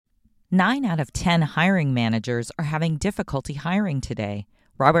9 out of 10 hiring managers are having difficulty hiring today.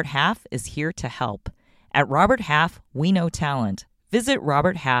 Robert Half is here to help. At Robert Half, we know talent. Visit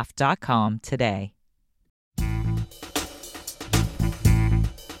roberthalf.com today.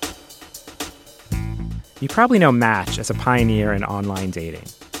 You probably know Match as a pioneer in online dating.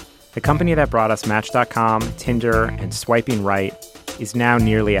 The company that brought us Match.com, Tinder, and Swiping Right is now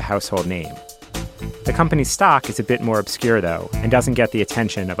nearly a household name. The company's stock is a bit more obscure, though, and doesn't get the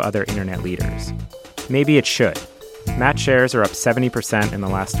attention of other internet leaders. Maybe it should. Match shares are up 70% in the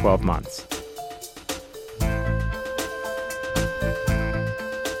last 12 months.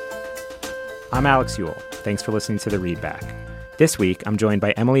 I'm Alex Ewell. Thanks for listening to The Readback. This week, I'm joined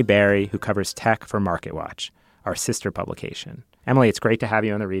by Emily Barry, who covers tech for MarketWatch, our sister publication. Emily, it's great to have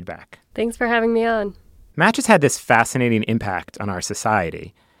you on The Readback. Thanks for having me on. Match has had this fascinating impact on our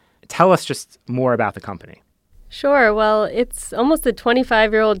society. Tell us just more about the company. Sure. Well, it's almost a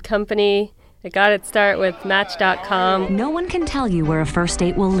 25-year-old company. It got its start with Match.com. No one can tell you where a first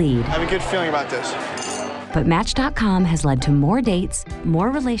date will lead. I have a good feeling about this. But Match.com has led to more dates, more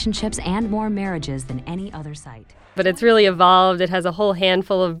relationships, and more marriages than any other site. But it's really evolved. It has a whole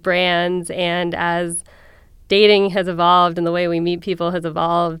handful of brands, and as dating has evolved and the way we meet people has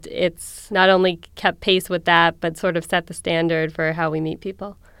evolved, it's not only kept pace with that, but sort of set the standard for how we meet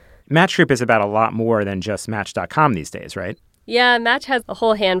people. Match Group is about a lot more than just Match.com these days, right? Yeah, Match has a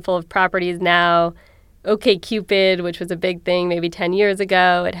whole handful of properties now. OkCupid, which was a big thing maybe 10 years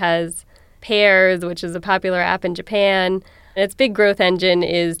ago. It has Pairs, which is a popular app in Japan. And its big growth engine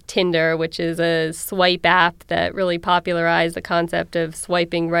is Tinder, which is a swipe app that really popularized the concept of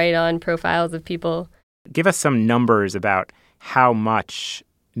swiping right on profiles of people. Give us some numbers about how much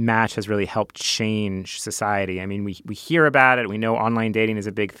Match has really helped change society. I mean, we hear about it. We know online dating is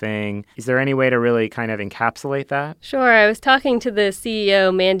a big thing. Is there any way to really kind of encapsulate that? Sure. I was talking to the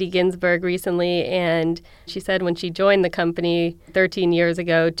CEO, Mandy Ginsberg, recently, and she said when she joined the company 13 years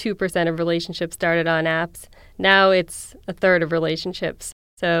ago, 2% of relationships started on apps. Now it's a third of relationships.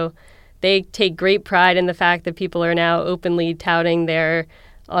 So they take great pride in the fact that people are now openly touting their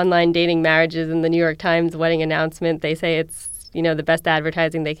online dating marriages. In the New York Times wedding announcement, they say it's the best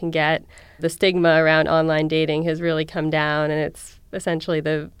advertising they can get. The stigma around online dating has really come down, and it's essentially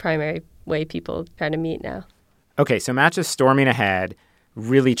the primary way people try to meet now. Okay, so Match is storming ahead,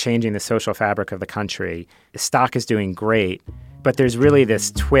 really changing the social fabric of the country. The stock is doing great, but there's really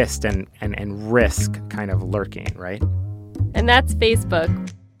this twist and risk kind of lurking, right? And that's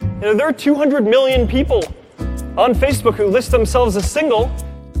Facebook. There are 200 million people on Facebook who list themselves as single.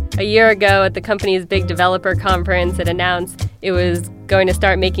 A year ago at the company's big developer conference, it announced it was going to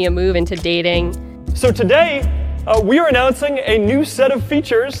start making a move into dating. So today, we are announcing a new set of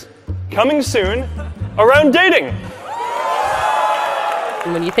features coming soon around dating.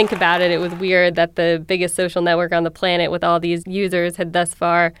 And when you think about it, it was weird that the biggest social network on the planet with all these users had thus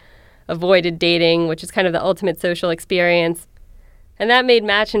far avoided dating, which is kind of the ultimate social experience. And that made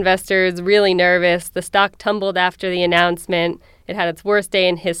Match investors really nervous. The stock tumbled after the announcement. It had its worst day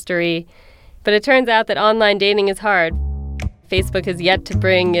in history. But it turns out that online dating is hard. Facebook has yet to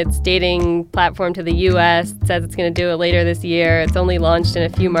bring its dating platform to the U.S. It says it's going to do it later this year. It's only launched in a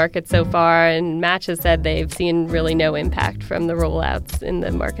few markets so far, and Match has said they've seen really no impact from the rollouts in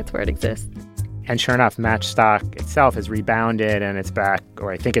the markets where it exists. And sure enough, Match stock itself has rebounded, and it's back,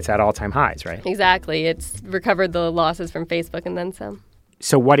 or I think it's at all-time highs, right? Exactly. It's recovered the losses from Facebook and then some.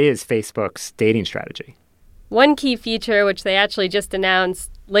 So what is Facebook's dating strategy? One key feature, which they actually just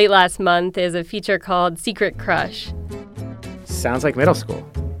announced late last month, is a feature called Secret Crush. Sounds like middle school.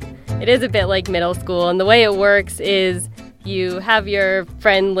 It is a bit like middle school, and the way it works is you have your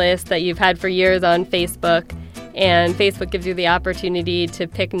friend list that you've had for years on Facebook, and Facebook gives you the opportunity to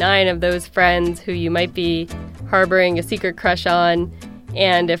pick 9 of those friends who you might be harboring a secret crush on.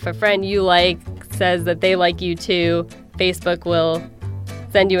 And if a friend you like says that they like you too, Facebook will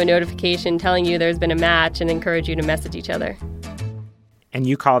send you a notification telling you there's been a match and encourage you to message each other. And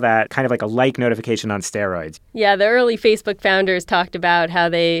you call that kind of like a like notification on steroids. Yeah, the early Facebook founders talked about how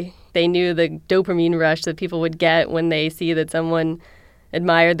they knew the dopamine rush that people would get when they see that someone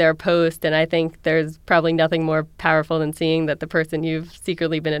admired their post. And I think there's probably nothing more powerful than seeing that the person you've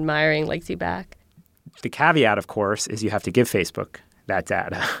secretly been admiring likes you back. The caveat, of course, is you have to give Facebook that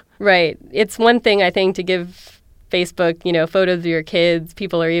data. Right. It's one thing, I think, to give Facebook, photos of your kids.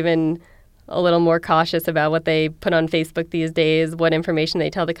 People are even a little more cautious about what they put on Facebook these days, what information they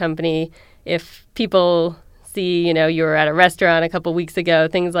tell the company. If people see, you were at a restaurant a couple weeks ago,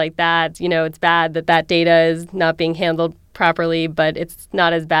 things like that, it's bad that data is not being handled properly, but it's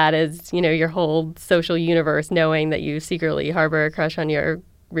not as bad as, your whole social universe knowing that you secretly harbor a crush on your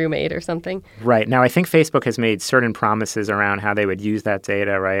roommate or something. Right. Now, I think Facebook has made certain promises around how they would use that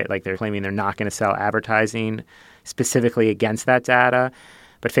data, right? Like they're claiming they're not going to sell advertising specifically against that data.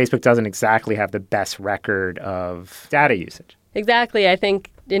 But Facebook doesn't exactly have the best record of data usage. Exactly. I think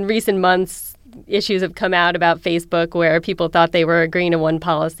in recent months, issues have come out about Facebook where people thought they were agreeing to one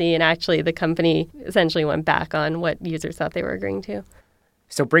policy, and actually the company essentially went back on what users thought they were agreeing to.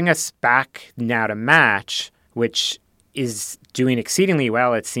 So bring us back now to Match, which is doing exceedingly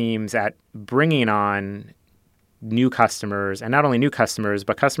well, it seems, at bringing on new customers, and not only new customers,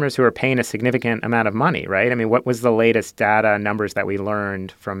 but customers who are paying a significant amount of money, right? I mean, what was the latest data numbers that we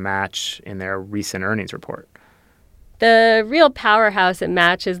learned from Match in their recent earnings report? The real powerhouse at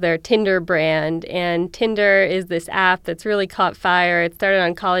Match is their Tinder brand, and Tinder is this app that's really caught fire. It started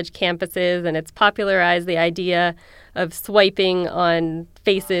on college campuses, and it's popularized the idea of swiping on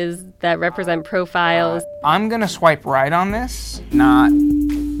faces that represent profiles. I'm going to swipe right on this. Not,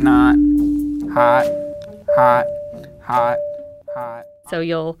 hot, hot, hot, hot. So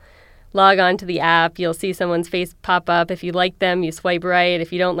you'll log on to the app, you'll see someone's face pop up. If you like them, you swipe right.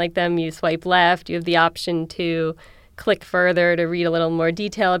 If you don't like them, you swipe left. You have the option to click further to read a little more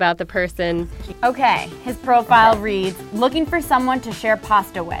detail about the person. Okay, his profile reads, looking for someone to share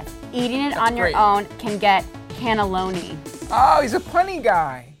pasta with. Eating it on your own can get cannelloni. Oh, he's a punny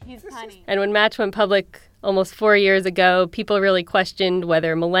guy. He's punny. And when Match went public almost 4 years ago, people really questioned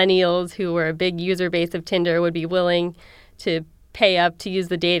whether millennials, who were a big user base of Tinder, would be willing to pay up to use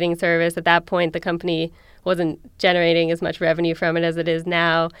the dating service. At that point, the company wasn't generating as much revenue from it as it is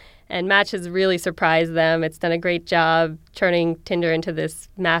now. And Match has really surprised them. It's done a great job turning Tinder into this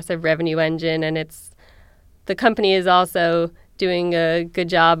massive revenue engine. And the company is also doing a good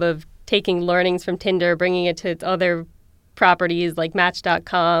job of taking learnings from Tinder, bringing it to its other properties like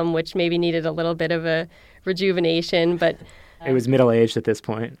Match.com, which maybe needed a little bit of a rejuvenation. But it was middle-aged at this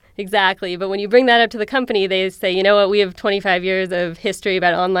point. Exactly. But when you bring that up to the company, they say, you know what, we have 25 years of history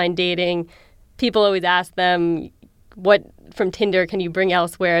about online dating. People always ask them, what from Tinder can you bring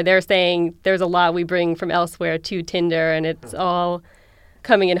elsewhere? They're saying there's a lot we bring from elsewhere to Tinder, and it's all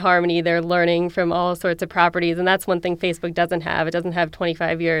coming in harmony. They're learning from all sorts of properties, and that's one thing Facebook doesn't have. It doesn't have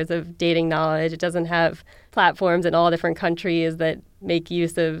 25 years of dating knowledge. It doesn't have platforms in all different countries that make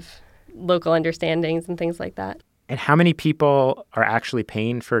use of local understandings and things like that. And how many people are actually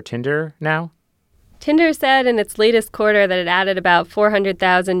paying for Tinder now? Tinder said in its latest quarter that it added about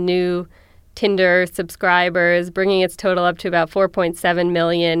 400,000 new Tinder subscribers, bringing its total up to about 4.7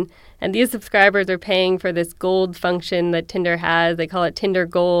 million. And these subscribers are paying for this gold function that Tinder has. They call it Tinder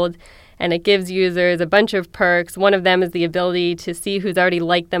Gold, and it gives users a bunch of perks. One of them is the ability to see who's already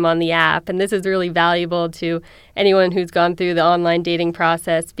liked them on the app. And this is really valuable to anyone who's gone through the online dating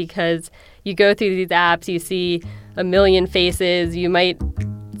process, because you go through these apps, you see a million faces, you might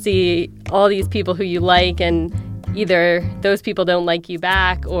see all these people who you like, and either those people don't like you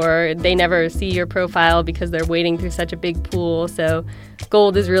back or they never see your profile because they're wading through such a big pool. So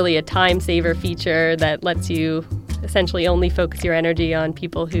Gold is really a time saver feature that lets you essentially only focus your energy on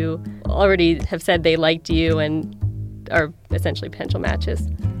people who already have said they liked you and are essentially potential matches.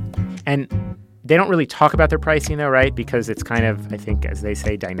 And they don't really talk about their pricing, though, right? Because it's kind of, I think, as they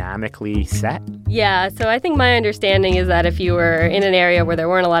say, dynamically set. Yeah, so I think my understanding is that if you were in an area where there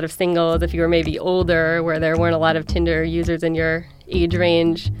weren't a lot of singles, if you were maybe older, where there weren't a lot of Tinder users in your age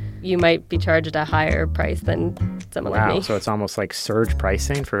range, you might be charged a higher price than someone like me. Wow, so it's almost like surge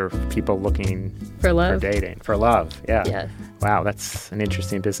pricing for people looking for love. For dating. For love, yeah. Yes. Wow, that's an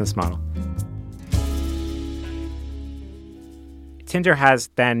interesting business model. Tinder has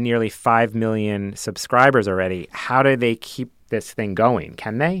then nearly 5 million subscribers already. How do they keep this thing going?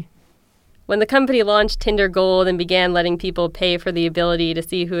 Can they? When the company launched Tinder Gold and began letting people pay for the ability to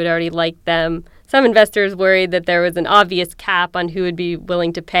see who had already liked them, some investors worried that there was an obvious cap on who would be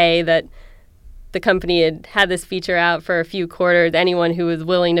willing to pay, that the company had this feature out for a few quarters. Anyone who was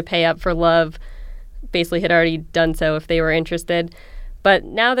willing to pay up for love basically had already done so if they were interested. But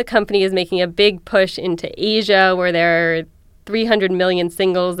now the company is making a big push into Asia, where there are 300 million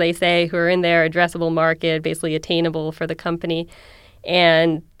singles, they say, who are in their addressable market, basically attainable for the company.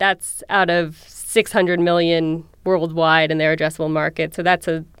 And that's out of 600 million worldwide in their addressable market. So that's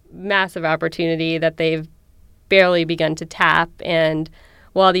a massive opportunity that they've barely begun to tap. And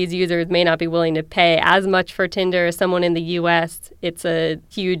while these users may not be willing to pay as much for Tinder as someone in the U.S., it's a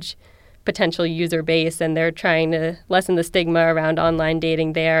huge potential user base, and they're trying to lessen the stigma around online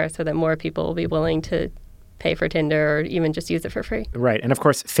dating there so that more people will be willing to pay for Tinder or even just use it for free. Right. And of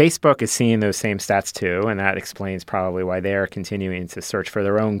course, Facebook is seeing those same stats too, and that explains probably why they're continuing to search for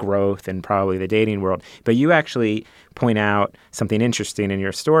their own growth in probably the dating world. But you actually point out something interesting in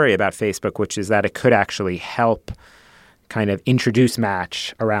your story about Facebook, which is that it could actually help kind of introduce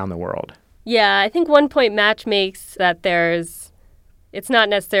Match around the world. Yeah, I think one point Match makes that it's not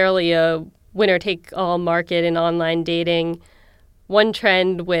necessarily a winner-take-all market in online dating. One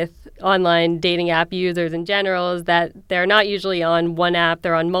trend with online dating app users in general is that they're not usually on one app,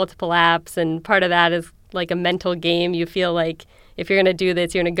 they're on multiple apps, and part of that is like a mental game. You feel like if you're going to do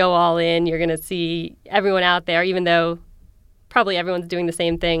this, you're going to go all in, you're going to see everyone out there, even though probably everyone's doing the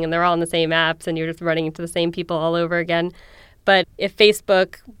same thing and they're all on the same apps and you're just running into the same people all over again. But if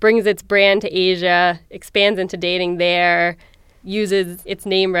Facebook brings its brand to Asia, expands into dating there, uses its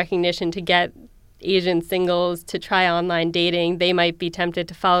name recognition to get Asian singles to try online dating, they might be tempted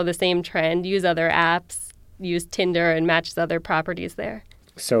to follow the same trend, use other apps, use Tinder and Match's other properties there.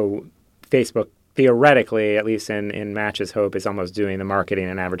 So Facebook, theoretically, at least in Match's hope, is almost doing the marketing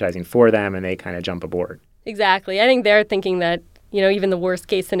and advertising for them, and they kind of jump aboard. Exactly. I think they're thinking that, even the worst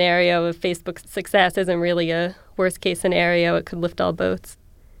case scenario of Facebook's success isn't really a worst case scenario. It could lift all boats.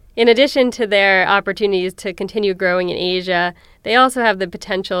 In addition to their opportunities to continue growing in Asia, they also have the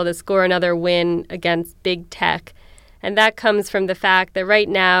potential to score another win against big tech. And that comes from the fact that right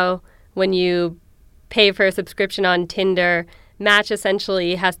now, when you pay for a subscription on Tinder, Match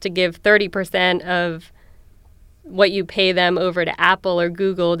essentially has to give 30% of what you pay them over to Apple or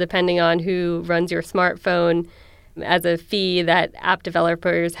Google, depending on who runs your smartphone, as a fee that app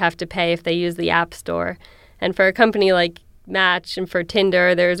developers have to pay if they use the App Store. And for a company like Match and for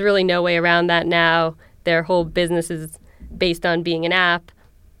Tinder, there's really no way around that now. Their whole business is based on being an app.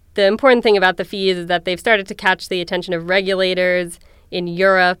 The important thing about the fees is that they've started to catch the attention of regulators in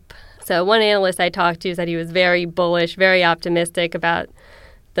Europe. So one analyst I talked to said he was very bullish, very optimistic about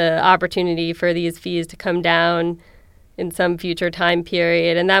the opportunity for these fees to come down in some future time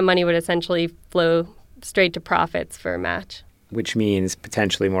period. And that money would essentially flow straight to profits for Match. Which means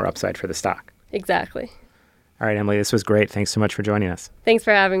potentially more upside for the stock. Exactly. All right, Emily, this was great. Thanks so much for joining us. Thanks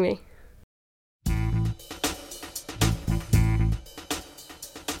for having me.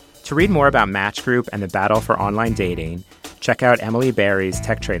 To read more about Match Group and the battle for online dating, check out Emily Barry's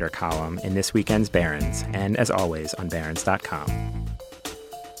Tech Trader column in this weekend's Barron's, and as always on Barron's.com.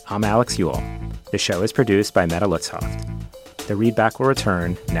 I'm Alex Ewell. The show is produced by Meta Lutzhoft. The Readback will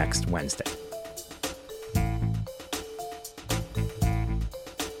return next Wednesday.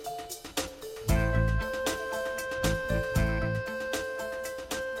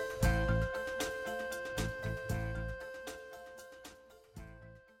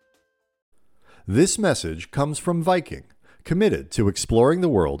 This message comes from Viking, committed to exploring the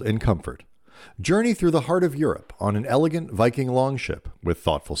world in comfort. Journey through the heart of Europe on an elegant Viking longship with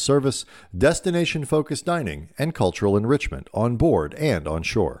thoughtful service, destination-focused dining, and cultural enrichment on board and on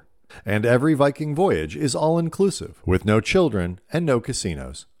shore. And every Viking voyage is all-inclusive, with no children and no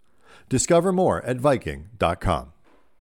casinos. Discover more at Viking.com.